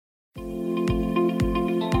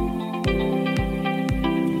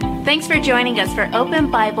Thanks for joining us for Open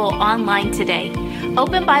Bible Online today.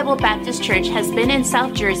 Open Bible Baptist Church has been in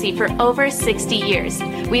South Jersey for over 60 years.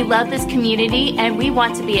 We love this community and we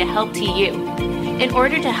want to be a help to you. In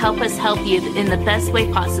order to help us help you in the best way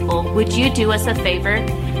possible, would you do us a favor?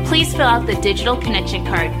 Please fill out the digital connection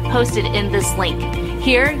card posted in this link.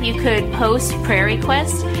 Here you could post prayer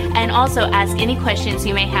requests and also ask any questions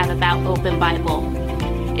you may have about Open Bible.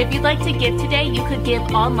 If you'd like to give today, you could give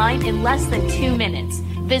online in less than 2 minutes.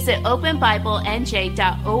 Visit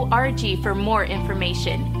openbiblenj.org for more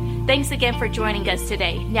information. Thanks again for joining us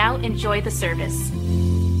today. Now enjoy the service.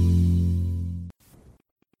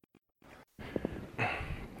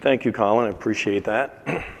 Thank you, Colin. I appreciate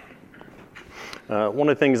that. One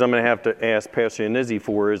of the things I'm going to have to ask Pastor Yanizzi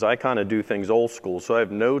for is I kind of do things old school. So I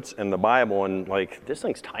have notes and the Bible, and this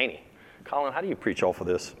thing's tiny. Colin, how do you preach off of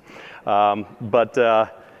this?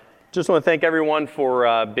 Just want to thank everyone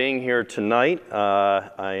for being here tonight.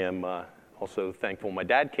 I am also thankful my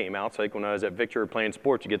dad came out. So when I was at Victory playing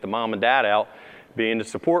sports, you get the mom and dad out, being the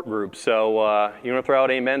support group. So you want to throw out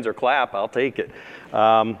amens or clap, I'll take it.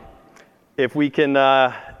 If we can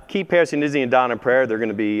keep Pastor Nizzy and Don in prayer, they're going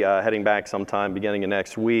to be heading back sometime beginning of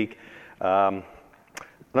next week. I don't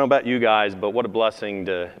know about you guys, but what a blessing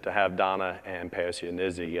to have Donna and Pastor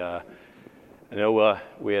Nizzy. I know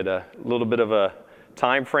we had a little bit of a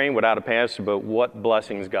time frame without a pastor, but what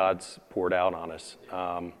blessings God's poured out on us.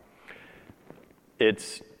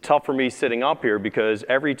 It's tough for me sitting up here because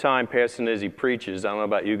every time Pastor Nizzy preaches, I don't know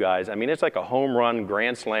about you guys, it's like a home run,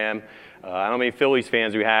 grand slam. I don't know how many Phillies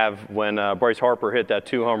fans we have when Bryce Harper hit that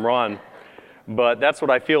 2-home run, but that's what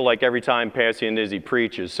I feel like every time Pastor Nizzy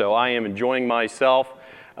preaches. So I am enjoying myself.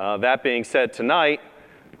 That being said, tonight,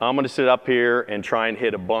 I'm going to sit up here and try and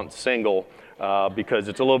hit a bunt single because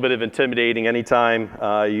it's a little bit of intimidating anytime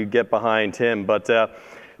you get behind him. But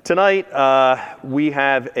tonight we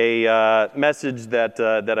have a message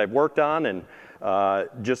that I've worked on and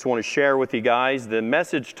just want to share with you guys. The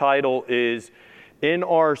message title is, "In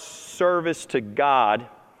Our Service to God,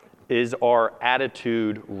 Is Our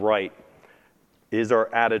Attitude Right?" Is our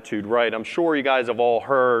attitude right? I'm sure you guys have all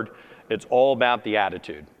heard it's all about the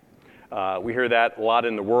attitude. We hear that a lot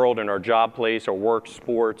in the world, in our job place, our work,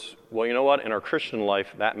 sports. Well, you know what? In our Christian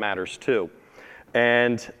life, that matters too.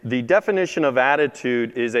 And the definition of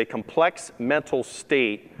attitude is a complex mental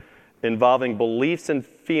state involving beliefs and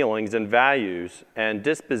feelings and values and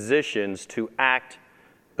dispositions to act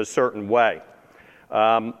a certain way.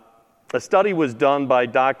 A study was done by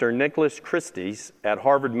Dr. Nicholas Christies at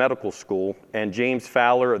Harvard Medical School and James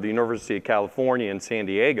Fowler of the University of California in San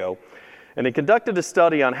Diego. And they conducted a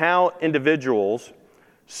study on how individuals'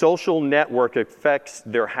 social network affects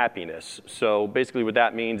their happiness. So basically what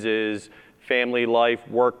that means is family life,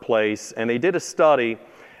 workplace. And they did a study,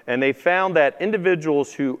 and they found that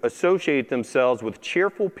individuals who associate themselves with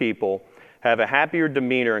cheerful people have a happier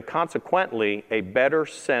demeanor and consequently a better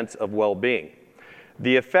sense of well-being.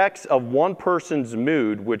 The effects of one person's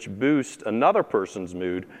mood, which boosts another person's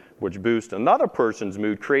mood,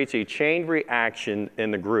 creates a chain reaction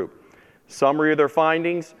in the group. Summary of their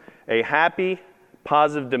findings: a happy,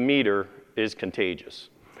 positive demeanor is contagious.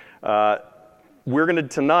 We're going to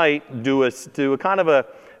tonight do a kind of a,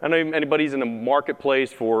 I don't know if anybody's in the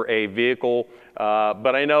marketplace for a vehicle,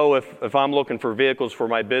 but I know if I'm looking for vehicles for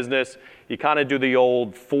my business, you kind of do the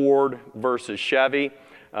old Ford versus Chevy.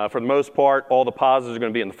 For the most part, all the positives are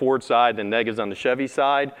going to be on the Ford side, the negatives on the Chevy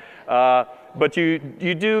side. But you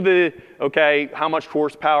do how much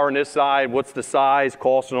horsepower on this side, what's the size,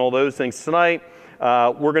 cost, and all those things. Tonight,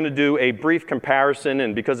 we're going to do a brief comparison,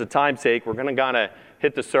 and because of time's sake, we're going to kind of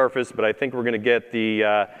hit the surface, but I think we're going to get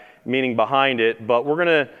the meaning behind it. But we're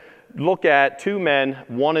going to look at two men,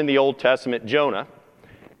 one in the Old Testament, Jonah,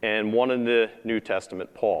 and one in the New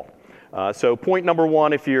Testament, Paul. So point number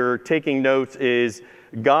one, if you're taking notes, is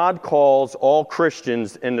God calls all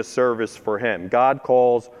Christians into service for Him. God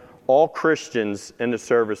calls all Christians into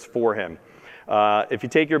service for Him. If you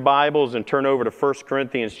take your Bibles and turn over to 1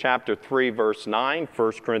 Corinthians chapter 3, verse 9,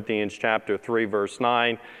 1 Corinthians chapter 3, verse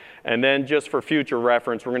 9, and then just for future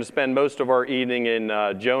reference, we're going to spend most of our evening in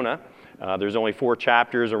Jonah. There's only 4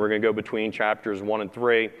 chapters, and we're going to go between chapters 1 and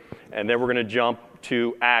 3, and then we're going to jump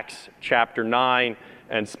to Acts chapter 9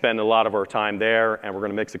 and spend a lot of our time there, and we're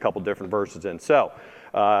going to mix a couple different verses in. So,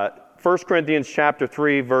 1 Corinthians chapter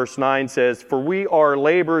 3, verse 9 says, "For we are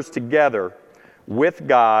laborers together with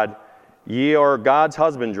God. Ye are God's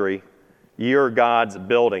husbandry, ye are God's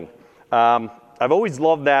building." I've always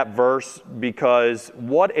loved that verse because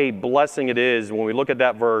what a blessing it is when we look at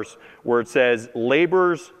that verse where it says,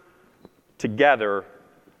 laborers together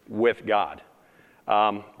with God.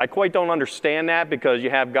 I quite don't understand that, because you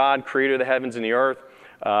have God, creator of the heavens and the earth,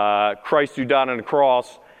 Christ who died on the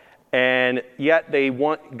cross, and yet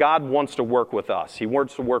God wants to work with us. He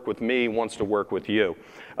wants to work with me, wants to work with you.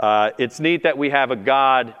 It's neat that we have a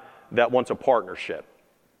God that wants a partnership.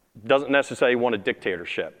 Doesn't necessarily want a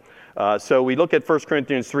dictatorship. So we look at 1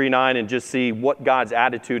 Corinthians 3:9 and just see what God's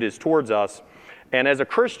attitude is towards us. And as a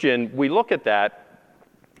Christian, we look at that,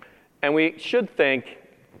 and we should think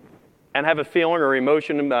and have a feeling or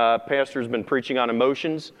emotion. Pastor's been preaching on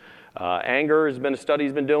emotions. Anger has been a study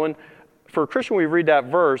he's been doing. For a Christian, we read that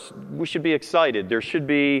verse, we should be excited. There should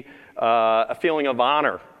be a feeling of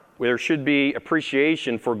honor. There should be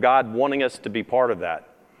appreciation for God wanting us to be part of that.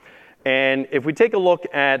 And if we take a look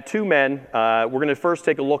at two men, we're going to first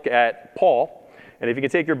take a look at Paul. And if you can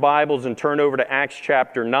take your Bibles and turn over to Acts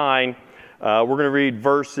chapter 9, we're going to read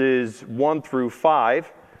verses 1 through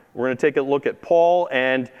 5. We're going to take a look at Paul,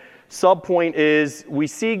 and subpoint is we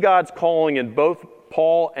see God's calling in both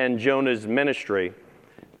Paul and Jonah's ministry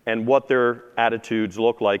and what their attitudes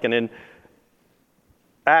look like. And in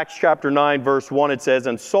Acts chapter 9, verse 1, it says,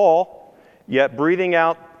 "And Saul, yet breathing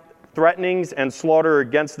out threatenings and slaughter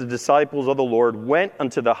against the disciples of the Lord, went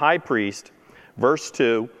unto the high priest," verse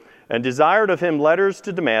 2, "and desired of him letters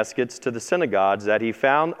to Damascus to the synagogues, that he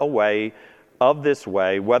found a way of this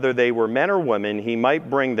way, whether they were men or women, he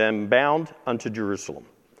might bring them bound unto Jerusalem.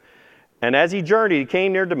 And as he journeyed, he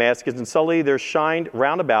came near Damascus, and suddenly there shined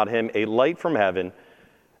round about him a light from heaven,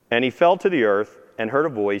 and he fell to the earth, and heard a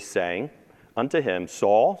voice saying unto him,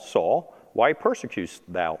 Saul, Saul, why persecutest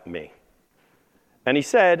thou me? And he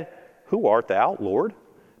said, Who art thou, Lord?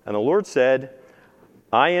 And the Lord said,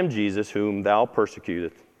 I am Jesus, whom thou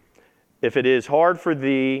persecutest. If it is hard for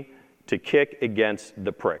thee to kick against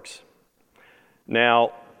the pricks."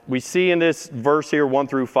 Now, we see in this verse here, 1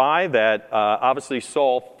 through 5, that obviously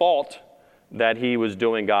Saul thought that he was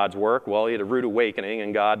doing God's work. Well, he had a rude awakening,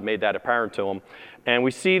 and God made that apparent to him. And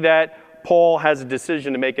we see that Paul has a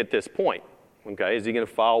decision to make at this point. Okay, is he going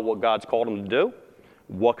to follow what God's called him to do?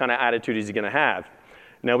 What kind of attitude is he going to have?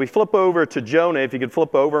 Now, we flip over to Jonah. If you could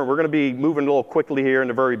flip over, we're going to be moving a little quickly here in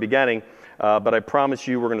the very beginning, but I promise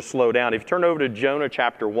you we're going to slow down. If you turn over to Jonah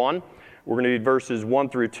chapter 1, we're going to read verses 1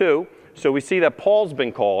 through 2. So we see that Paul's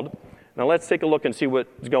been called. Now let's take a look and see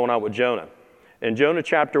what's going on with Jonah. In Jonah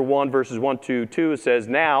chapter 1, verses 1 to 2, it says,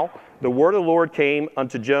 Now the word of the Lord came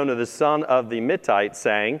unto Jonah, the son of the Amittai,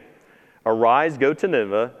 saying, Arise, go to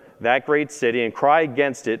Nineveh, that great city, and cry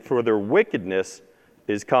against it, for their wickedness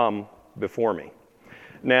is come before me.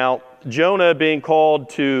 Now, Jonah being called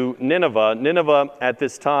to Nineveh, Nineveh at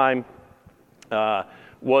this time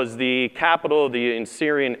was the capital of the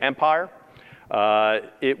Assyrian Empire.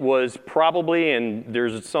 It was probably, and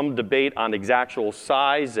there's some debate on the actual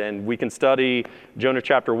size, and we can study Jonah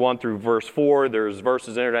chapter 1 through verse 4. There's verses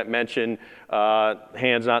in there that mention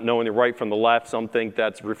hands not knowing the right from the left. Some think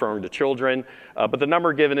that's referring to children. But the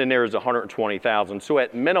number given in there is 120,000. So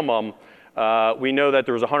at minimum, we know that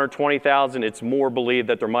there was 120,000. It's more believed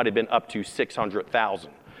that there might have been up to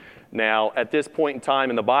 600,000. Now, at this point in time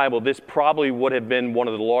in the Bible, this probably would have been one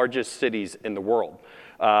of the largest cities in the world.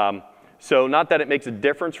 So not that it makes a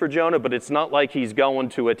difference for Jonah, but it's not like he's going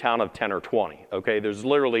to a town of 10 or 20, okay? There's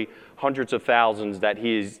literally hundreds of thousands that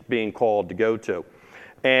he's being called to go to.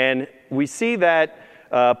 And we see that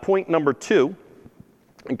point number 2,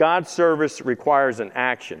 God's service requires an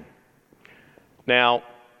action. Now,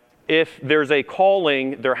 if there's a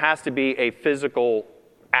calling, there has to be a physical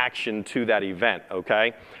action to that event,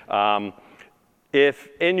 okay? If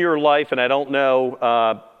in your life, and I don't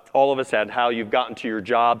know, all of us had how you've gotten to your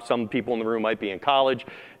job. Some people in the room might be in college.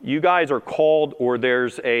 You guys are called, or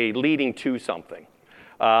there's a leading to something.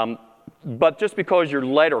 But just because you're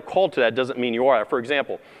led or called to that doesn't mean you are. For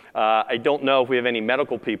example, I don't know if we have any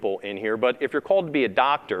medical people in here, but if you're called to be a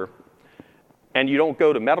doctor and you don't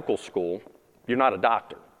go to medical school, you're not a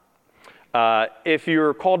doctor. If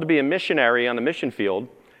you're called to be a missionary on the mission field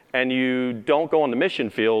and you don't go on the mission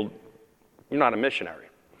field, you're not a missionary.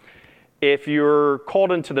 If you're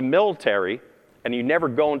called into the military and you never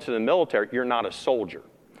go into the military, you're not a soldier.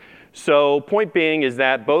 So point being is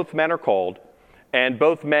that both men are called, and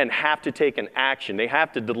both men have to take an action. They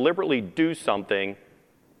have to deliberately do something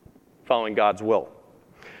following God's will.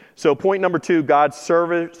 So point number 2, God's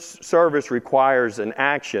service requires an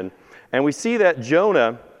action. And we see that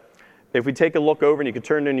Jonah, if we take a look over, and you can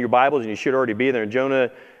turn in your Bibles, and you should already be there, in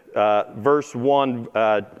Jonah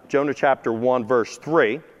Jonah chapter 1, verse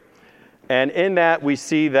 3. And in that, we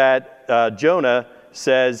see that Jonah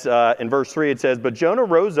says, in verse 3, it says, But Jonah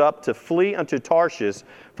rose up to flee unto Tarshish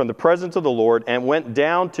from the presence of the Lord, and went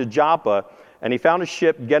down to Joppa, And he found a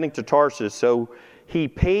ship getting to Tarshish, so he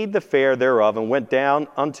paid the fare thereof and went down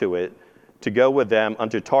unto it to go with them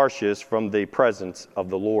unto Tarshish from the presence of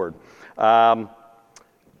the Lord.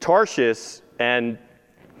 Tarshish, and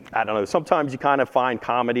I don't know, sometimes you kind of find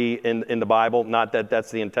comedy in the Bible, not that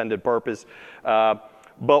that's the intended purpose.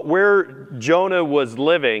 But where Jonah was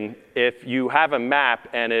living, if you have a map,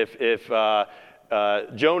 and if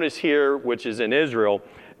Jonah's here, which is in Israel,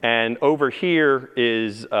 and over here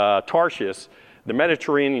is Tarshish, the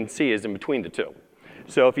Mediterranean Sea is in between the two.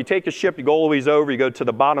 So if you take a ship, you go all the ways over, you go to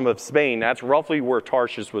the bottom of Spain, that's roughly where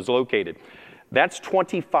Tarshish was located. That's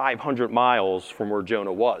 2,500 miles from where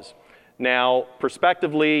Jonah was. Now,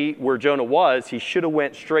 prospectively, where Jonah was, he should have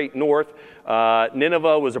went straight north.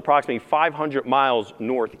 Nineveh was approximately 500 miles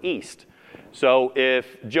northeast. So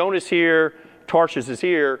if Jonah's here, Tarshish is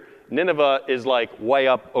here, Nineveh is like way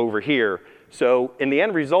up over here. So in the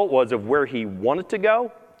end result was of where he wanted to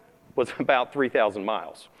go was about 3,000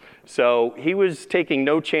 miles. So he was taking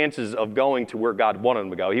no chances of going to where God wanted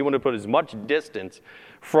him to go. He wanted to put as much distance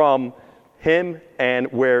from him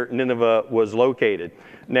and where Nineveh was located.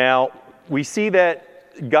 Now, we see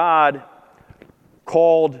that God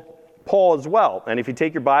called Paul as well. And if you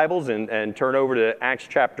take your Bibles and turn over to Acts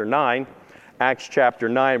chapter 9,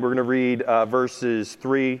 we're going to read verses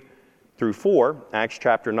 3 through 4. Acts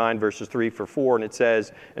chapter 9, verses 3 through 4. And it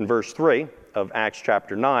says in verse 3 of Acts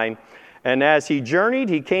chapter 9, "And as he journeyed,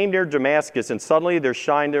 he came near Damascus, and suddenly there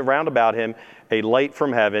shined around about him a light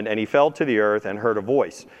from heaven, and he fell to the earth and heard a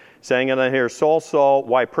voice, saying unto him, Saul, Saul,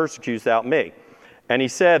 why persecutest thou me? And he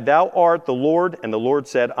said, Thou art the Lord. And the Lord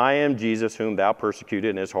said, I am Jesus, whom thou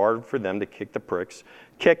persecuted. And it's hard for them to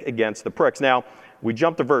kick against the pricks. Now, we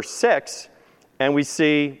jump to verse 6, and we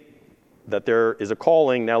see that there is a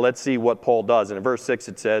calling. Now, let's see what Paul does. And in verse 6,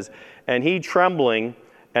 it says, And he, trembling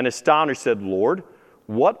and astonished, said, Lord,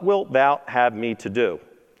 what wilt thou have me to do?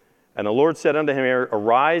 And the Lord said unto him,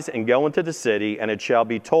 Arise and go into the city, and it shall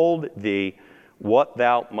be told thee what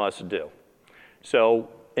thou must do. So,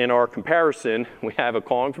 in our comparison, we have a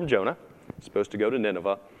calling from Jonah, supposed to go to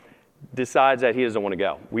Nineveh, decides that he doesn't want to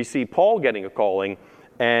go. We see Paul getting a calling,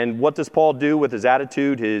 and what does Paul do with his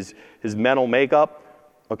attitude, his mental makeup?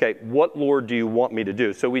 Okay, what, Lord, do you want me to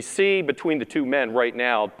do? So we see between the two men right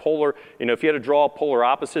now, polar, if you had to draw polar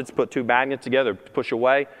opposites, put two magnets together, push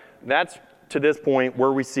away, that's to this point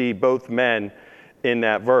where we see both men in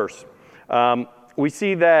that verse. We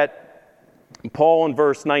see that Paul in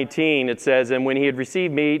verse 19, it says, And when he had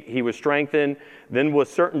received meat, he was strengthened, then was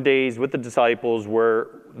certain days with the disciples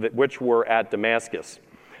which were at Damascus.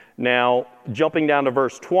 Now, jumping down to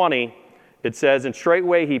verse 20, it says, And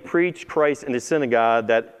straightway he preached Christ in the synagogue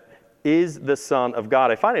that is the Son of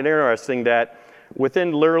God. I find it interesting that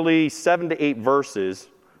within literally 7 to 8 verses,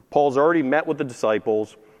 Paul's already met with the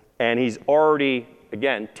disciples, and he's already,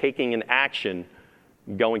 again, taking an action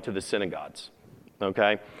going to the synagogues.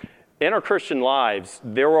 Okay? In our Christian lives,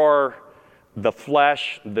 there are the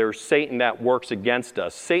flesh, there's Satan that works against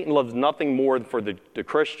us. Satan loves nothing more for the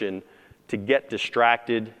Christian to get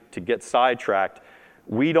distracted, to get sidetracked.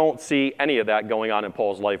 We don't see any of that going on in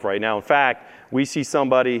Paul's life right now. In fact, we see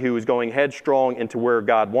somebody who is going headstrong into where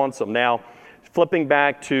God wants them. Now, flipping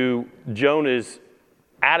back to Jonah's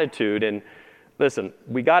attitude, and listen,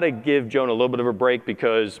 we got to give Jonah a little bit of a break,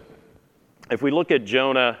 because if we look at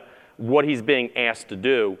Jonah, what he's being asked to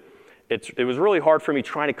do, it was really hard for me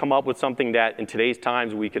trying to come up with something that in today's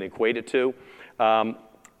times we can equate it to.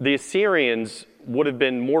 The Assyrians would have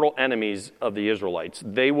been mortal enemies of the Israelites.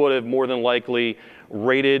 They would have more than likely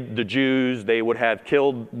raided the Jews. They would have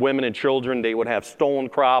killed women and children. They would have stolen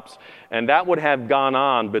crops. And that would have gone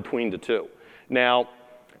on between the two. Now,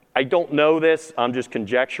 I don't know this. I'm just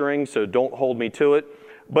conjecturing, so don't hold me to it.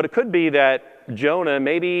 But it could be that Jonah,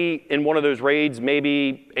 maybe in one of those raids,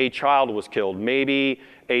 maybe a child was killed. Maybe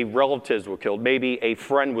a relative was killed. Maybe a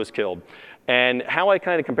friend was killed. And how I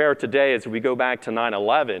kind of compare it today is if we go back to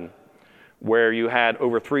 9/11, where you had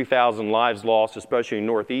over 3,000 lives lost, especially in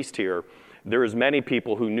Northeast here. There was many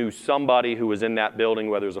people who knew somebody who was in that building,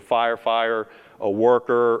 whether it was a firefighter, a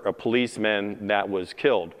worker, a policeman that was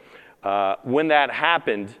killed. When that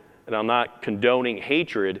happened, and I'm not condoning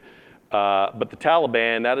hatred, but the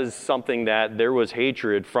Taliban, that is something that there was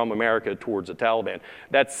hatred from America towards the Taliban.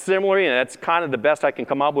 That's similar, and that's kind of the best I can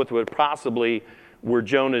come up with possibly where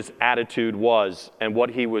Jonah's attitude was and what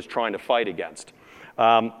he was trying to fight against.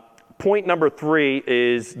 Point number 3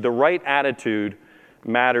 is the right attitude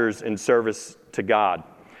matters in service to God.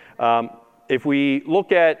 If we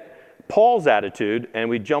look at Paul's attitude and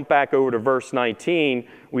we jump back over to verse 19,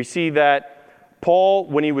 we see that Paul,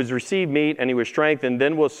 when he was received meat and he was strengthened,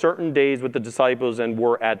 then was certain days with the disciples and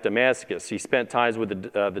were at Damascus. He spent times with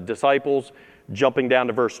the disciples, jumping down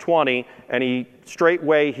to verse 20, and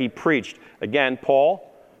straightway he preached. Again,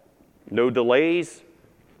 Paul, no delays,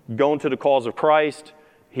 going to the cause of Christ.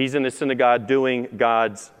 He's in the synagogue doing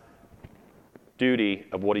God's duty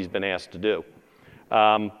of what he's been asked to do.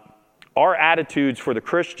 Our attitudes for the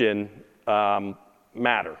Christian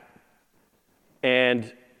matter.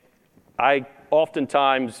 And I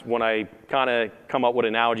oftentimes, when I kind of come up with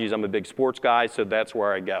analogies, I'm a big sports guy, so that's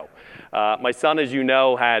where I go. My son, as you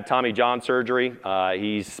know, had Tommy John surgery.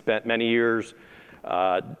 He's spent many years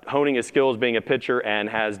honing his skills being a pitcher and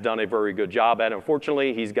has done a very good job at it.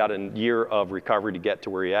 Unfortunately, he's got a year of recovery to get to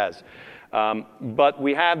where he has. But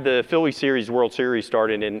we have the Philly Series, World Series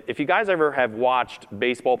started, and if you guys ever have watched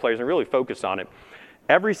baseball players and really focused on it,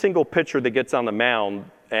 every single pitcher that gets on the mound,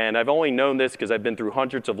 and I've only known this because I've been through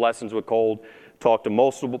hundreds of lessons with Cole, talked to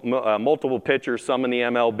multiple pitchers, some in the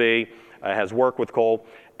MLB, has worked with Cole.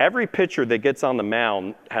 Every pitcher that gets on the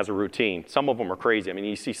mound has a routine. Some of them are crazy. I mean,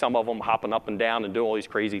 you see some of them hopping up and down and doing all these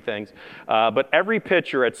crazy things. But every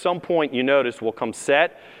pitcher at some point, you notice, will come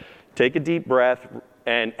set, take a deep breath,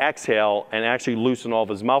 and exhale and actually loosen all of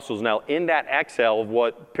his muscles. Now, in that exhale,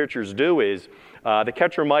 what pitchers do is the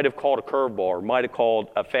catcher might have called a curveball or might have called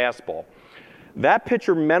a fastball. That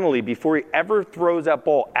pitcher mentally, before he ever throws that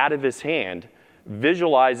ball out of his hand,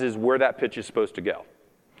 visualizes where that pitch is supposed to go.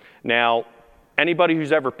 Now, anybody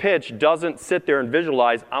who's ever pitched doesn't sit there and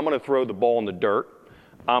visualize, I'm going to throw the ball in the dirt,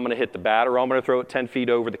 I'm going to hit the batter, or I'm going to throw it 10 feet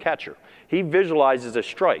over the catcher. He visualizes a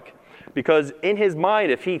strike. Because in his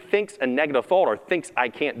mind, if he thinks a negative thought or thinks I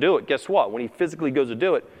can't do it, guess what? When he physically goes to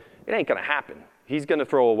do it, it ain't going to happen. He's going to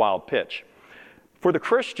throw a wild pitch. For the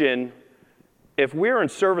Christian, if we're in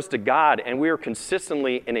service to God and we are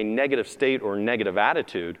consistently in a negative state or negative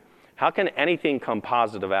attitude, how can anything come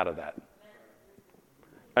positive out of that?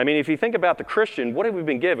 I mean, if you think about the Christian, what have we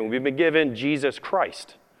been given? We've been given Jesus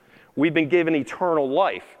Christ. We've been given eternal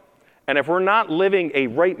life. And if we're not living a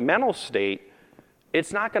right mental state,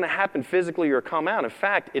 it's not going to happen physically or come out. In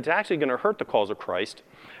fact, it's actually going to hurt the cause of Christ.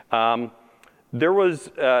 There was,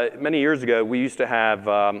 many years ago, we used to have,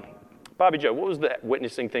 Bobby Joe, what was the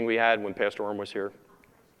witnessing thing we had when Pastor Orm was here?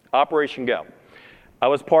 Operation Go. I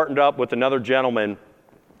was partnered up with another gentleman,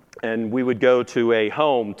 and we would go to a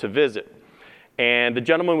home to visit. And the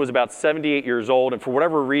gentleman was about 78 years old, and for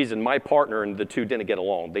whatever reason, my partner and the two didn't get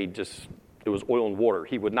along. It was oil and water.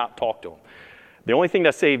 He would not talk to him. The only thing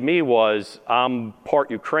that saved me was I'm part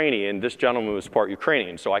Ukrainian. This gentleman was part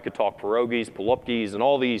Ukrainian, so I could talk pierogies, polupkis, and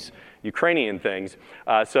all these Ukrainian things.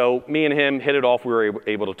 So me and him hit it off. We were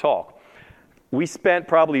able to talk. We spent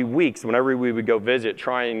probably weeks whenever we would go visit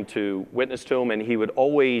trying to witness to him, and he would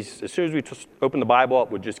always, as soon as we opened the Bible up,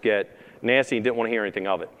 would just get nasty and didn't want to hear anything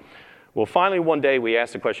of it. Well, finally one day we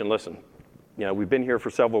asked the question, listen, we've been here for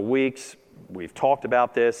several weeks. We've talked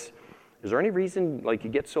about this. Is there any reason you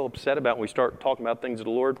get so upset about when we start talking about things of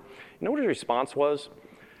the Lord? You know what his response was?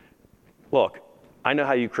 Look, I know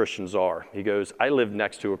how you Christians are. He goes, I lived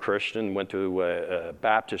next to a Christian, went to a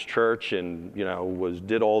Baptist church and,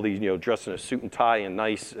 did all these, dressed in a suit and tie and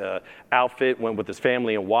nice outfit, went with his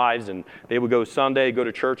family and wives, and they would go Sunday, go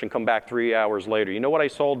to church, and come back 3 hours later. You know what I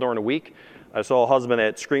saw during the week? I saw a husband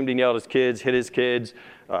that screamed and yelled at his kids, hit his kids,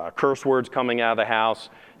 curse words coming out of the house.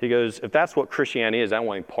 He goes, if that's what Christianity is, I don't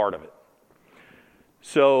want any part of it.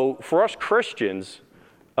 So for us Christians,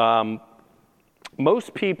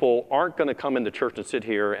 most people aren't going to come into church and sit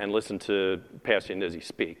here and listen to Pastor Nizzi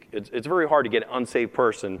speak. It's very hard to get an unsaved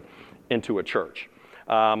person into a church.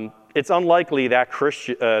 It's unlikely that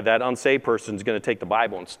that unsaved person is going to take the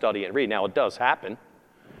Bible and study and read. Now, it does happen.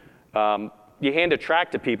 You hand a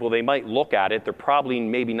tract to people, they might look at it. They're probably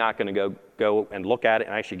maybe not going to go and look at it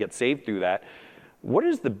and actually get saved through that. What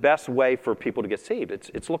is the best way for people to get saved?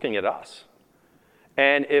 It's looking at us.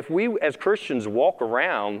 And if we as Christians walk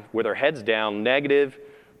around with our heads down, negative,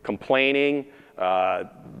 complaining, the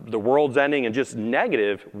world's ending, and just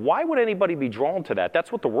negative, why would anybody be drawn to that?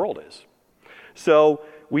 That's what the world is. So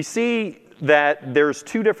we see that there's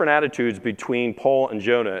two different attitudes between Paul and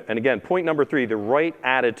Jonah. And again, point number 3, the right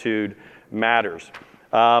attitude matters.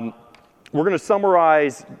 We're going to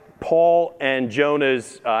summarize Paul and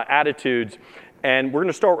Jonah's attitudes, and we're going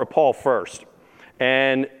to start with Paul first.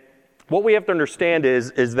 And what we have to understand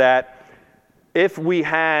is that if we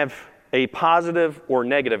have a positive or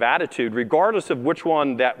negative attitude, regardless of which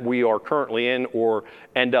one that we are currently in or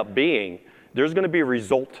end up being, there's going to be a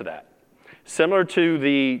result to that. Similar to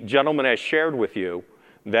the gentleman I shared with you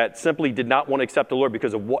that simply did not want to accept the Lord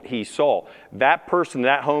because of what he saw. That person,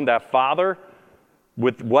 that home, that father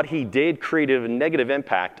with what he did, created a negative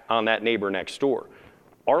impact on that neighbor next door.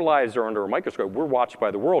 Our lives are under a microscope. We're watched by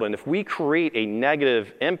the world. And if we create a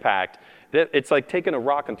negative impact, it's like taking a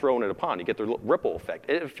rock and throwing it in a pond. You get the ripple effect.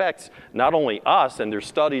 It affects not only us, and there's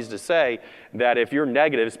studies to say that if you're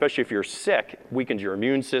negative, especially if you're sick, weakens your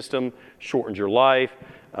immune system, shortens your life.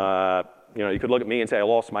 You could look at me and say, I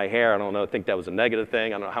lost my hair. I don't know, I think that was a negative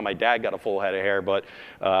thing. I don't know how my dad got a full head of hair, but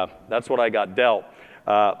that's what I got dealt.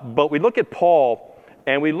 But we look at Paul,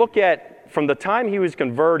 and we look at from the time he was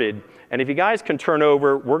converted, and if you guys can turn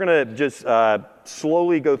over, we're going to just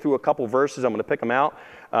slowly go through a couple verses. I'm going to pick them out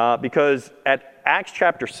because at Acts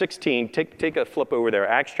chapter 16, take a flip over there,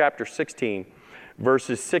 Acts chapter 16,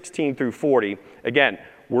 verses 16 through 40. Again,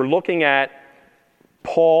 we're looking at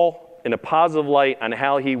Paul in a positive light on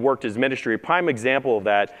how he worked his ministry. A prime example of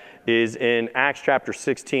that is in Acts chapter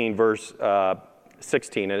 16, verse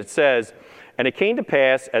 16. And it says, "And it came to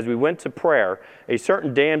pass, as we went to prayer, a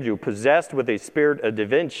certain damsel possessed with a spirit of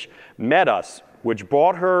divination met us, which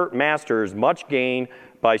brought her masters much gain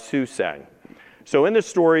by soothsaying." So in this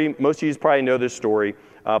story, most of you probably know this story.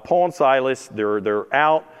 Paul and Silas, they're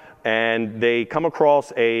out, and they come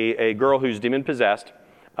across a girl who's demon-possessed.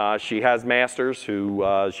 She has masters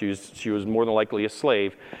who she was more than likely a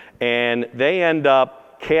slave, and they end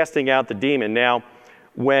up casting out the demon. Now,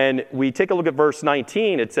 when we take a look at verse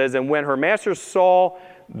 19, it says, "And when her masters saw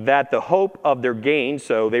that the hope of their gain,"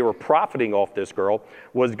 so they were profiting off this girl,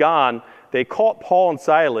 "was gone, they caught Paul and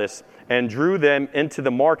Silas and drew them into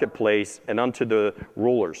the marketplace and unto the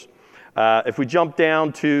rulers." If we jump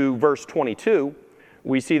down to verse 22,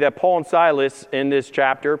 we see that Paul and Silas in this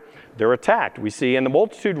chapter, they're attacked. We see, "And the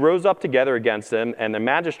multitude rose up together against them, and the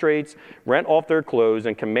magistrates rent off their clothes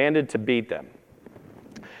and commanded to beat them."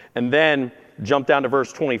 And then jump down to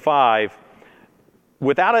verse 25.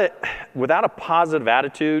 Without a positive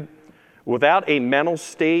attitude, without a mental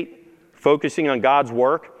state focusing on God's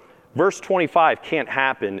work, verse 25 can't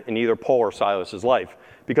happen in either Paul or Silas's life.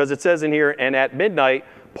 Because it says in here, "And at midnight,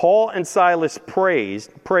 Paul and Silas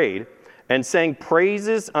prayed, and sang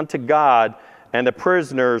praises unto God, and the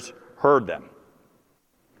prisoners heard them."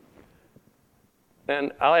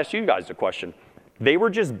 And I'll ask you guys a question. They were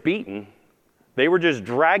just beaten. They were just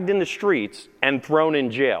dragged in the streets and thrown in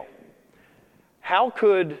jail. How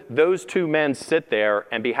could those two men sit there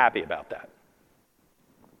and be happy about that?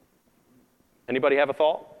 Anybody have a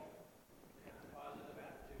thought?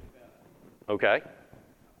 Okay.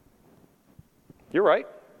 You're right.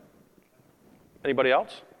 Anybody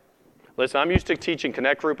else? Listen, I'm used to teaching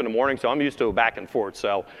Connect Group in the morning, so I'm used to a back and forth.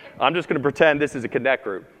 So I'm just going to pretend this is a Connect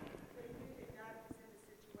Group.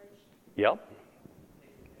 Yep.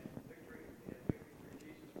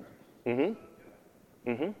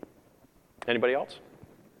 Anybody else?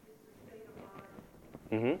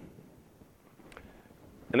 And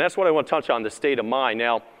that's what I want to touch on, the state of mind.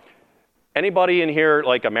 Now, anybody in here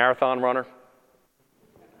like a marathon runner?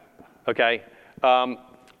 Okay.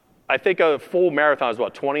 I think a full marathon is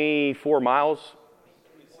what, 24 miles?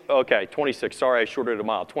 Okay, 26. Sorry, I shorted a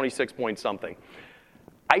mile. 26 point something.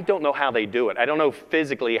 I don't know how they do it. I don't know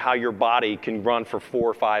physically how your body can run for 4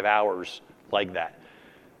 or 5 hours like that.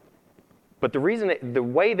 But the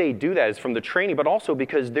way they do that is from the training, but also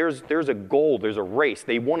because there's a goal, there's a race.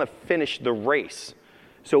 They want to finish the race.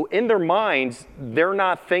 So in their minds, they're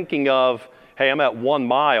not thinking of, hey, I'm at 1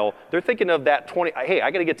 mile. They're thinking of that 20, hey, I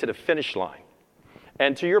got to get to the finish line.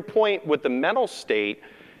 And to your point with the mental state,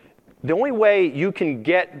 the only way you can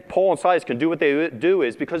get Paul and Silas can do what they do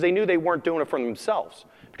is because they knew they weren't doing it for themselves.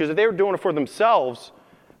 Because if they were doing it for themselves,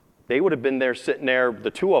 they would have been there sitting there, the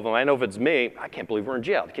two of them. I know if it's me, I can't believe we're in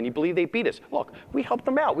jail. Can you believe they beat us? Look, we helped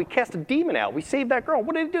them out. We cast a demon out. We saved that girl.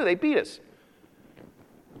 What did they do? They beat us.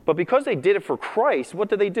 But because they did it for Christ, what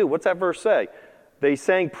did they do? What's that verse say? They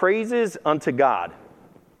sang praises unto God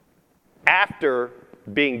after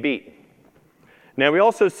being beaten. Now, we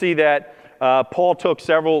also see that Paul took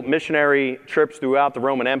several missionary trips throughout the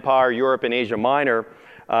Roman Empire, Europe, and Asia Minor,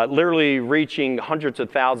 literally reaching hundreds of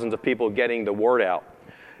thousands of people getting the word out.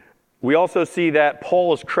 We also see that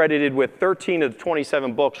Paul is credited with 13 of the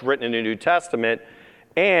 27 books written in the New Testament,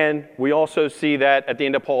 and we also see that at the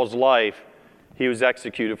end of Paul's life, he was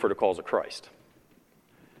executed for the cause of Christ.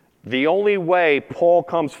 The only way Paul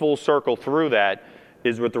comes full circle through that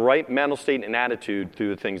is with the right mental state and attitude through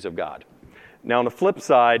the things of God. Now, on the flip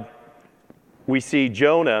side, we see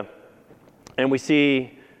Jonah, and we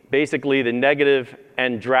see basically the negative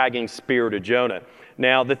and dragging spirit of Jonah.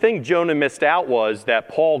 Now, the thing Jonah missed out was that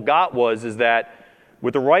Paul got is that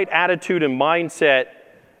with the right attitude and mindset,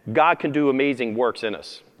 God can do amazing works in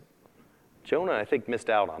us. Jonah, I think, missed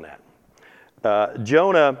out on that.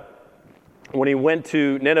 Jonah when he went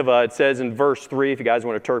to Nineveh, it says in verse 3, if you guys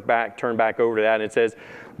want to turn back over to that, and it says,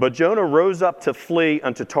 "But Jonah rose up to flee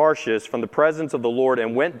unto Tarshish from the presence of the Lord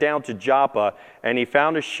and went down to Joppa, and he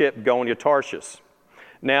found a ship going to Tarshish."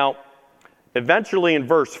 Now, eventually in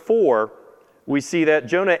verse 4, we see that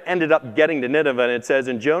Jonah ended up getting to Nineveh, and it says,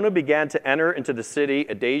 "And Jonah began to enter into the city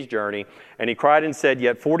a day's journey, and he cried and said,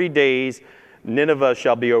 Yet 40 days Nineveh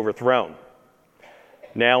shall be overthrown."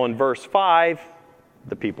 Now in verse 5,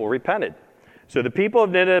 the people repented. So the people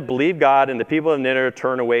of Nineveh believed God, and the people of Nineveh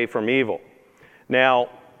turned away from evil. Now,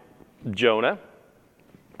 Jonah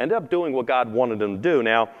ended up doing what God wanted him to do.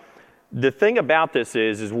 Now, the thing about this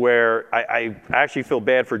is where I actually feel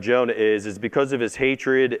bad for Jonah is because of his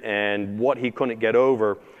hatred and what he couldn't get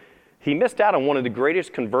over, he missed out on one of the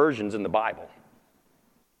greatest conversions in the Bible.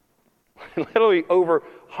 Literally over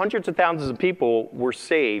hundreds of thousands of people were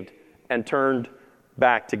saved and turned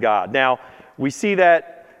back to God. Now, we see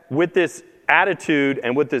that with this attitude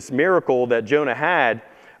and with this miracle that Jonah had,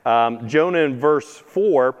 Jonah in verse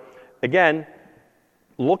 4, again,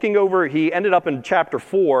 looking over, he ended up in chapter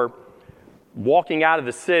 4, walking out of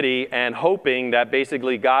the city and hoping that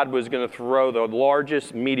basically God was going to throw the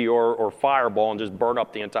largest meteor or fireball and just burn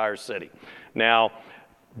up the entire city. Now,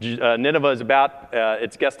 Nineveh is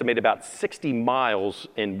it's guesstimated about 60 miles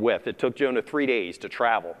in width. It took Jonah 3 days to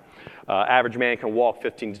travel. Average man can walk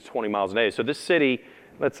 15 to 20 miles a day. So this city,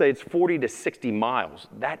 let's say it's 40 to 60 miles.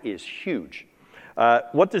 That is huge.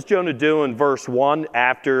 What does Jonah do in verse 1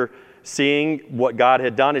 after seeing what God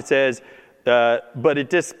had done? It says, "But it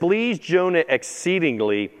displeased Jonah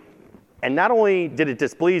exceedingly." And not only did it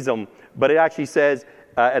displease him, but it actually says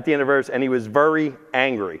at the end of the verse, "and he was very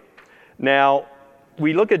angry." Now,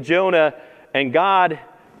 we look at Jonah, and God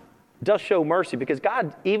does show mercy because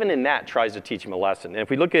God, even in that, tries to teach him a lesson. And if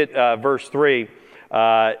we look at verse 3,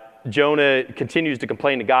 Jonah continues to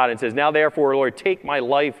complain to God and says, "Now therefore, Lord, take my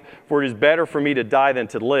life, for it is better for me to die than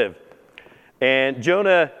to live." And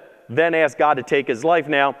Jonah then asked God to take his life.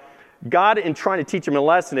 Now, God, in trying to teach him a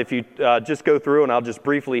lesson, if you just go through, and I'll just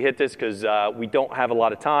briefly hit this because we don't have a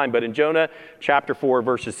lot of time, but in Jonah chapter 4,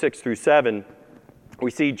 verses 6 through 7, we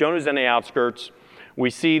see Jonah's in the outskirts. We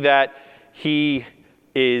see that he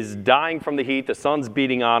is dying from the heat. The sun's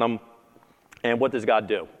beating on him. And what does God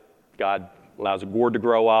do? God allows a gourd to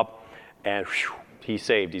grow up, and he's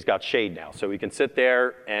saved. He's got shade now. So he can sit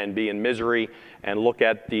there and be in misery and look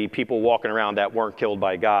at the people walking around that weren't killed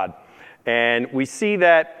by God. And we see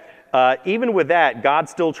that even with that, God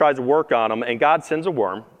still tries to work on him, and God sends a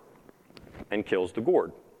worm and kills the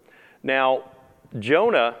gourd. Now,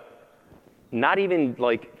 Jonah, not even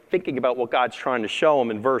thinking about what God's trying to show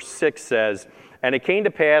him, in verse 6 says, "And it came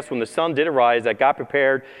to pass when the sun did arise that God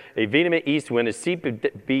prepared a vehement east wind, his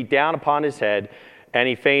seat beat down upon his head, and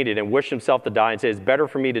he fainted and wished himself to die and said, 'It's better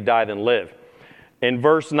for me to die than live.'" In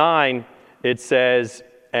verse 9, it says,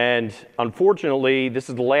 and unfortunately, this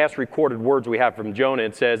is the last recorded words we have from Jonah.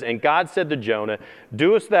 It says, "And God said to Jonah,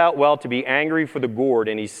 Doest thou well to be angry for the gourd?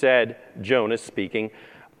 And he said," Jonah speaking,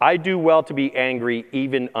 "I do well to be angry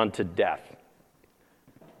even unto death."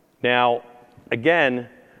 Now, again,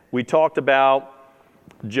 we talked about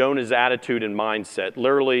Jonah's attitude and mindset.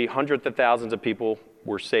 Literally, hundreds of thousands of people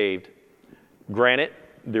were saved. Granted,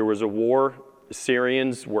 there was a war. The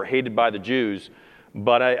Syrians were hated by the Jews.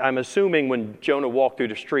 But I'm assuming when Jonah walked through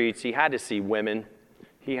the streets, he had to see women.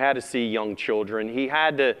 He had to see young children. He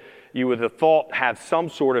had to, you would have thought, have some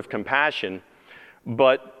sort of compassion.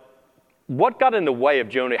 But what got in the way of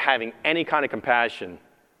Jonah having any kind of compassion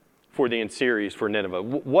for the Assyrians, for Nineveh?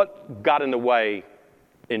 What got in the way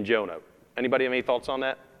in Jonah? Anybody have any thoughts on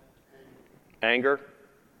that? Anger?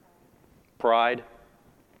 Pride?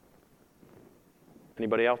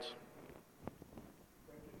 Anybody else?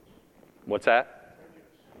 What's that?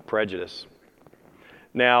 Prejudice.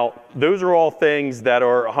 Now, those are all things that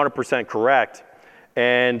are 100% correct,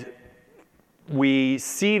 and we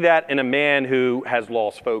see that in a man who has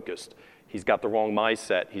lost focus. He's got the wrong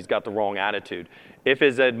mindset. He's got the wrong attitude. If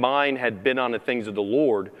his mind had been on the things of the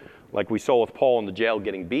Lord, like we saw with Paul in the jail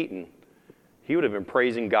getting beaten, he would have been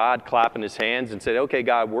praising God, clapping his hands, and said, "Okay,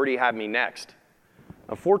 God, where do you have me next?"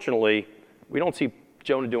 Unfortunately, we don't see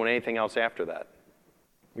Jonah doing anything else after that.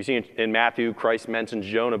 We see in Matthew, Christ mentions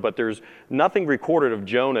Jonah, but there's nothing recorded of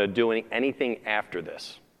Jonah doing anything after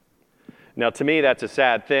this. Now, to me, that's a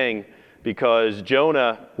sad thing because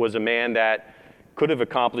Jonah was a man that could have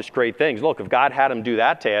accomplished great things. Look, if God had him do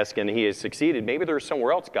that task and he has succeeded, maybe there's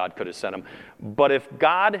somewhere else God could have sent him. But if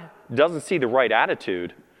God doesn't see the right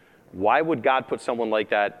attitude, why would God put someone like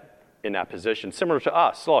that in that position? Similar to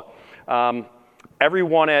us. Look,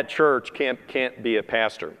 everyone at church can't be a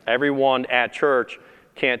pastor. Everyone at church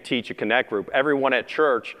can't teach a connect group. Everyone at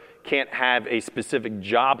church can't have a specific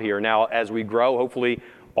job here. Now, as we grow, hopefully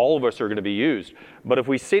all of us are going to be used. But if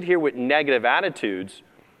we sit here with negative attitudes,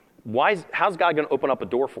 how's God going to open up a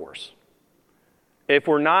door for us? If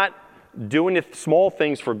we're not doing the small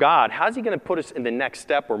things for God, how's he going to put us in the next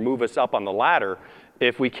step or move us up on the ladder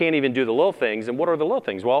if we can't even do the little things? And what are the little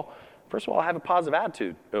things? Well, first of all, have a positive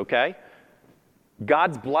attitude, okay?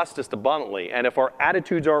 God's blessed us abundantly, and if our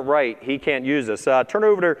attitudes aren't right, he can't use us. Turn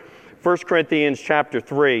over to 1 Corinthians chapter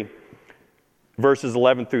 3, verses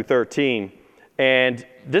 11 through 13. And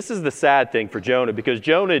this is the sad thing for Jonah, because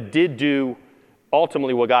Jonah did do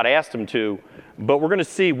ultimately what God asked him to, but we're going to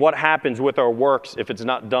see what happens with our works if it's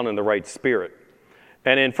not done in the right spirit.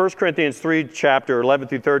 And in 1 Corinthians 3, chapter 11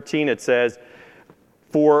 through 13, it says,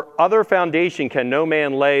 "For other foundation can no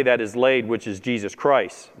man lay that is laid, which is Jesus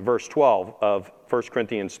Christ." Verse 12 of 1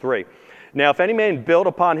 Corinthians 3. "Now if any man build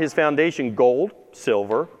upon his foundation gold,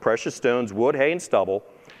 silver, precious stones, wood, hay, and stubble,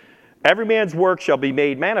 every man's work shall be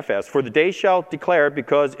made manifest, for the day shall declare it,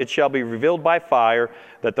 because it shall be revealed by fire,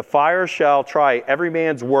 that the fire shall try every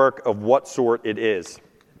man's work of what sort it is."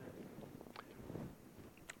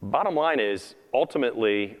 Bottom line is,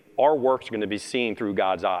 ultimately, our work's going to be seen through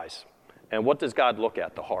God's eyes. And what does God look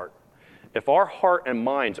at? The heart. If our heart and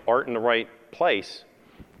minds aren't in the right place,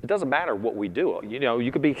 it doesn't matter what we do.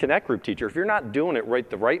 You could be a connect group teacher. If you're not doing it right,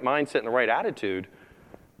 the right mindset and the right attitude,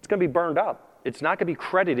 it's going to be burned up. It's not going to be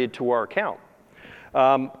credited to our account.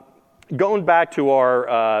 Going back to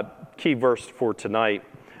our key verse for tonight,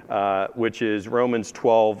 which is Romans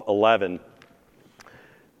 12:11.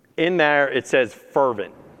 In there it says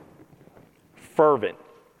fervent. Fervent.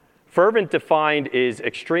 Fervent defined is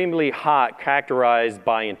extremely hot, characterized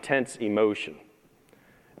by intense emotion.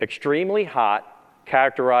 Extremely hot,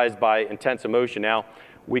 characterized by intense emotion. Now,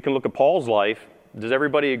 we can look at Paul's life. Does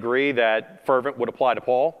everybody agree that fervent would apply to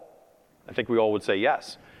Paul? I think we all would say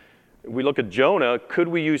yes. If we look at Jonah, could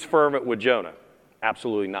we use fervent with Jonah?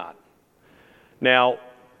 Absolutely not. Now,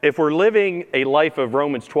 if we're living a life of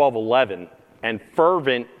Romans 12:11, and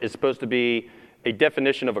fervent is supposed to be a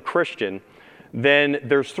definition of a Christian, then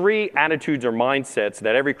there's three attitudes or mindsets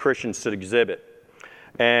that every Christian should exhibit.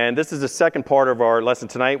 And this is the second part of our lesson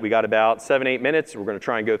tonight. We got about 7-8 minutes. We're going to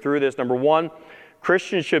try and go through this. Number one,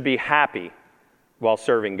 Christians should be happy while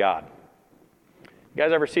serving God. You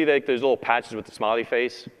guys ever see those little patches with the smiley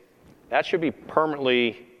face? That should be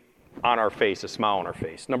permanently on our face, a smile on our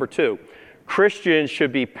face. Number two, Christians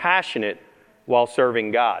should be passionate while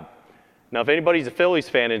serving God. Now, if anybody's a Phillies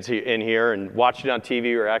fan in here and watched it on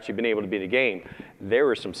TV or actually been able to be in the game, there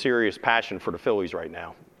is some serious passion for the Phillies right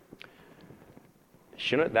now.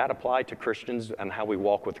 Shouldn't that apply to Christians and how we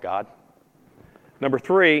walk with God? Number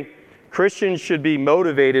three, Christians should be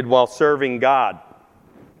motivated while serving God.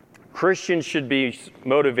 Christians should be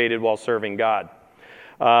motivated while serving God.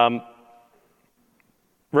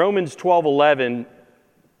 Romans 12:11,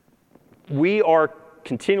 we are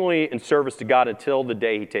continually in service to God until the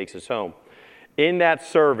day he takes us home. In that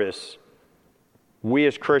service, we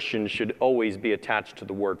as Christians should always be attached to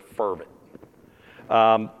the word fervent.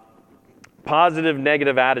 Positive,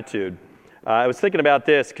 negative attitude. I was thinking about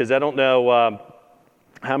this because I don't know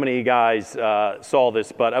how many of you guys saw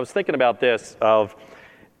this, but I was thinking about this of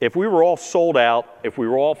if we were all sold out, if we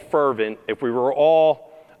were all fervent, if we were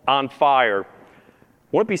all on fire,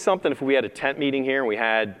 wouldn't it be something if we had a tent meeting here and we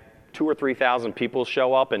had 2,000 or 3,000 people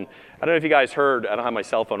show up? And I don't know if you guys heard, I don't have my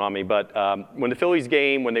cell phone on me, but when the Phillies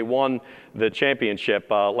game, when they won the championship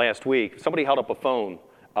last week, somebody held up a phone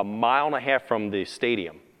 1.5 miles from the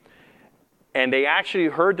stadium. And they actually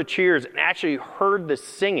heard the cheers and actually heard the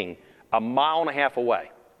singing 1.5 miles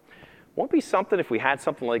away. Won't it be something if we had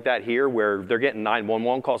something like that here where they're getting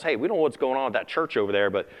 911 calls? Hey, we don't know what's going on at that church over there,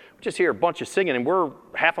 but we just hear a bunch of singing and we're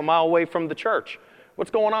 0.5 mile away from the church.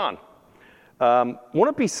 What's going on?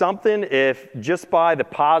 Wouldn't it be something if just by the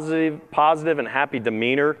positive and happy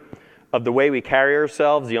demeanor of the way we carry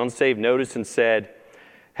ourselves, the unsaved noticed and said,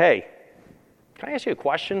 hey, can I ask you a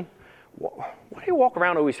question? Why do you walk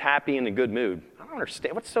around always happy and in a good mood? I don't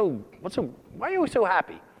understand. Why are you always so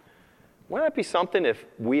happy? Wouldn't that be something if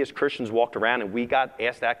we as Christians walked around and we got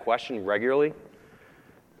asked that question regularly?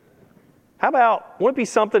 How about, wouldn't it be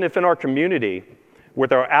something if in our community,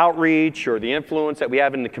 with our outreach or the influence that we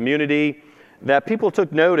have in the community, that people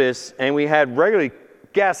took notice and we had regular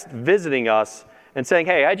guests visiting us and saying,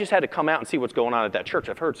 hey, I just had to come out and see what's going on at that church.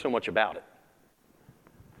 I've heard so much about it.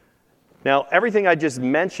 Now, everything I just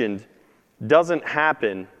mentioned doesn't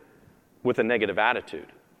happen with a negative attitude.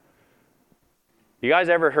 You guys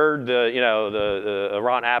ever heard the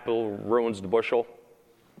rotten apple ruins the bushel?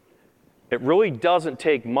 It really doesn't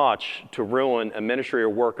take much to ruin a ministry or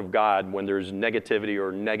work of God when there's negativity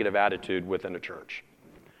or negative attitude within a church.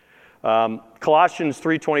 Colossians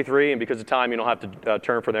 3:23, and because of time you don't have to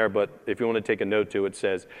turn from there, but if you want to take a note to it,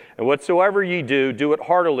 says, "And whatsoever ye do, do it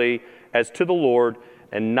heartily as to the Lord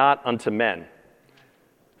and not unto men."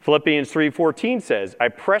 Philippians 3:14 says, "I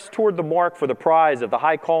press toward the mark for the prize of the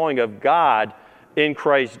high calling of God in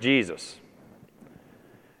Christ Jesus."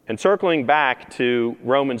 And circling back to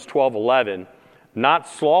Romans 12:11, "Not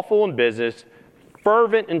slothful in business,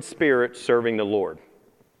 fervent in spirit, serving the Lord."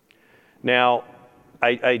 Now,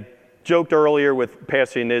 I joked earlier with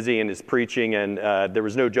Pastor Nizzi and his preaching, and there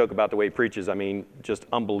was no joke about the way he preaches. I mean, just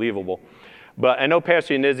unbelievable. But I know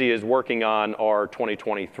Pastor Nizzi is working on our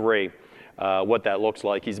 2023, what that looks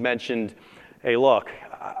like. He's mentioned, hey, look,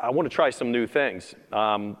 I want to try some new things.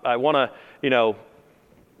 I want to,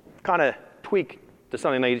 kind of tweak the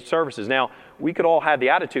Sunday night services. Now, we could all have the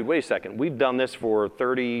attitude, wait a second, we've done this for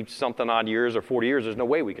 30-something odd years or 40 years, there's no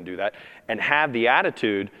way we can do that, and have the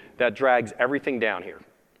attitude that drags everything down here.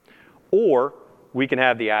 Or we can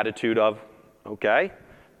have the attitude of, okay,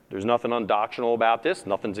 there's nothing undoctrinal about this,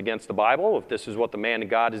 nothing's against the Bible. If this is what the man of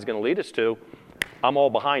God is going to lead us to, I'm all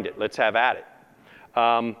behind it. Let's have at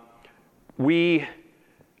it. We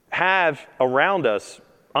have around us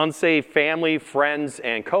unsaved family, friends,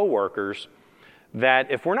 and coworkers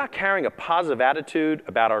that if we're not carrying a positive attitude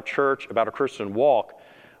about our church, about our Christian walk,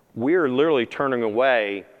 we're literally turning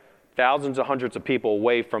away thousands or hundreds of people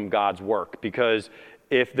away from God's work. Because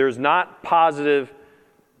if there's not positive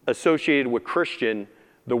associated with Christian,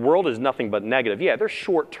 the world is nothing but negative. Yeah, there's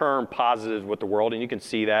short-term positives with the world, and you can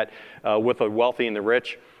see that with the wealthy and the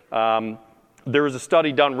rich. There was a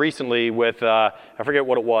study done recently with, I forget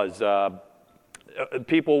what it was,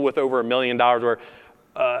 people with over $1 million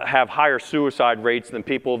have higher suicide rates than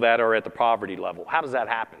people that are at the poverty level. How does that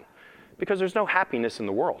happen? Because there's no happiness in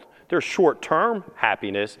the world. There's short-term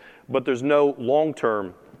happiness, but there's no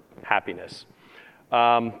long-term happiness.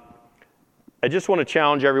 I just want to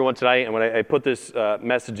challenge everyone tonight, and when I put this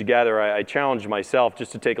message together, I challenged myself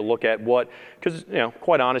just to take a look at what, because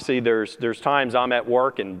quite honestly, there's times I'm at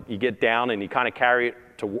work and you get down and you kind of carry it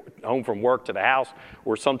to home from work to the house,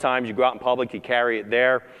 or sometimes you go out in public, you carry it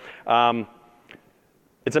there.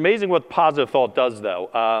 It's amazing what positive thought does,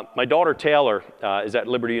 though. My daughter Taylor is at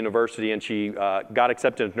Liberty University, and she got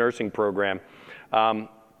accepted into the nursing program.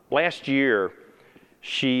 Last year,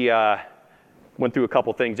 she went through a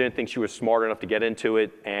couple things, didn't think she was smart enough to get into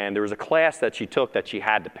it, and there was a class that she took that she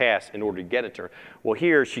had to pass in order to get into it. Well,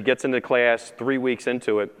 here, she gets into the class 3 weeks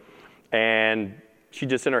into it, and she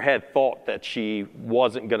just in her head thought that she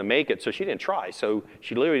wasn't going to make it, so she didn't try. So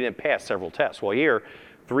she literally didn't pass several tests. Well, here,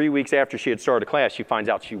 3 weeks after she had started class, she finds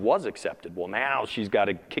out she was accepted. Well, now she's got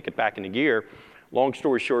to kick it back into gear. Long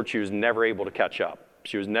story short, she was never able to catch up.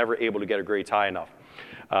 She was never able to get her grades high enough.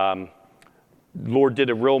 Lord did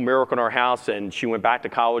a real miracle in our house, and she went back to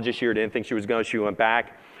college this year. Didn't think she was going to. She went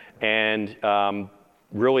back and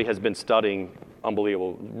really has been studying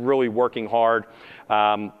unbelievable, really working hard.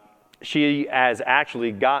 She has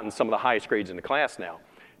actually gotten some of the highest grades in the class now.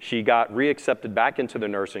 She got reaccepted back into the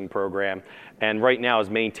nursing program, and right now is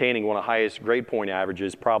maintaining one of the highest grade point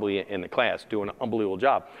averages probably in the class, doing an unbelievable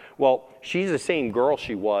job. Well, she's the same girl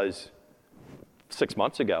she was 6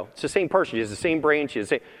 months ago. It's the same person. She has the same brain. She has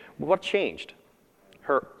the same. What changed?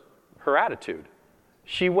 Her attitude.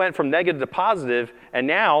 She went from negative to positive, and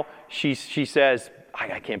now she says,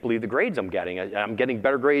 I can't believe the grades I'm getting. I'm getting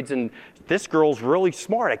better grades, and this girl's really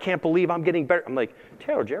smart. I can't believe I'm getting better. I'm like,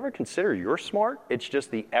 Taylor, do you ever consider you're smart? It's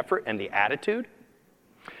just the effort and the attitude.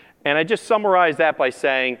 And I just summarize that by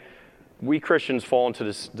saying we Christians fall into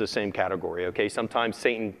the same category, okay? Sometimes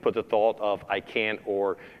Satan put the thought of I can't,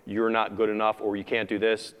 or you're not good enough, or you can't do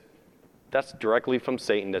this. That's directly from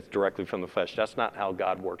Satan. That's directly from the flesh. That's not how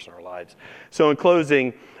God works in our lives. So in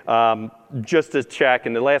closing, just to check,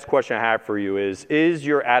 and the last question I have for you is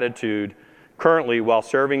your attitude currently while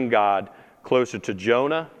serving God closer to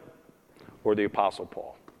Jonah or the Apostle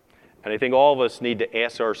Paul? And I think all of us need to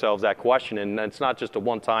ask ourselves that question, and it's not just a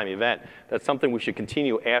one-time event. That's something we should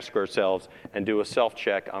continue to ask ourselves and do a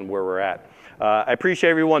self-check on where we're at. I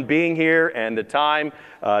appreciate everyone being here and the time.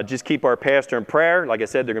 Just keep our pastor in prayer. Like I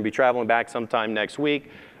said, they're going to be traveling back sometime next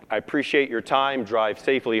week. I appreciate your time. Drive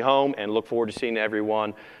safely home and look forward to seeing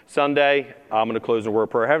everyone Sunday. I'm going to close in a word of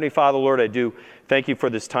prayer. Heavenly Father, Lord, I do thank you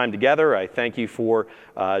for this time together. I thank you for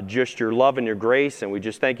just your love and your grace, and we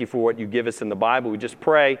just thank you for what you give us in the Bible. We just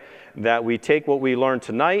pray that we take what we learned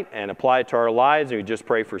tonight and apply it to our lives, and we just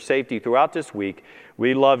pray for safety throughout this week.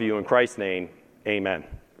 We love you. In Christ's name, amen.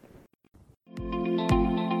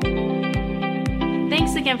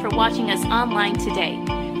 Thanks again for watching us online today.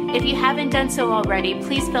 If you haven't done so already,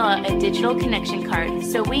 please fill out a digital connection card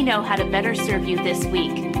so we know how to better serve you this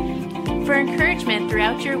week. For encouragement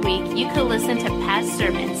throughout your week, you can listen to past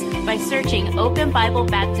sermons by searching Open Bible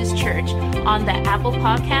Baptist Church on the Apple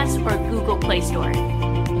Podcasts or Google Play Store.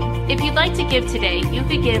 If you'd like to give today, you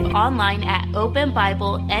can give online at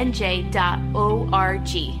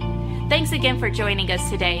openbiblenj.org. Thanks again for joining us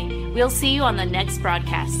today. We'll see you on the next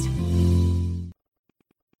broadcast.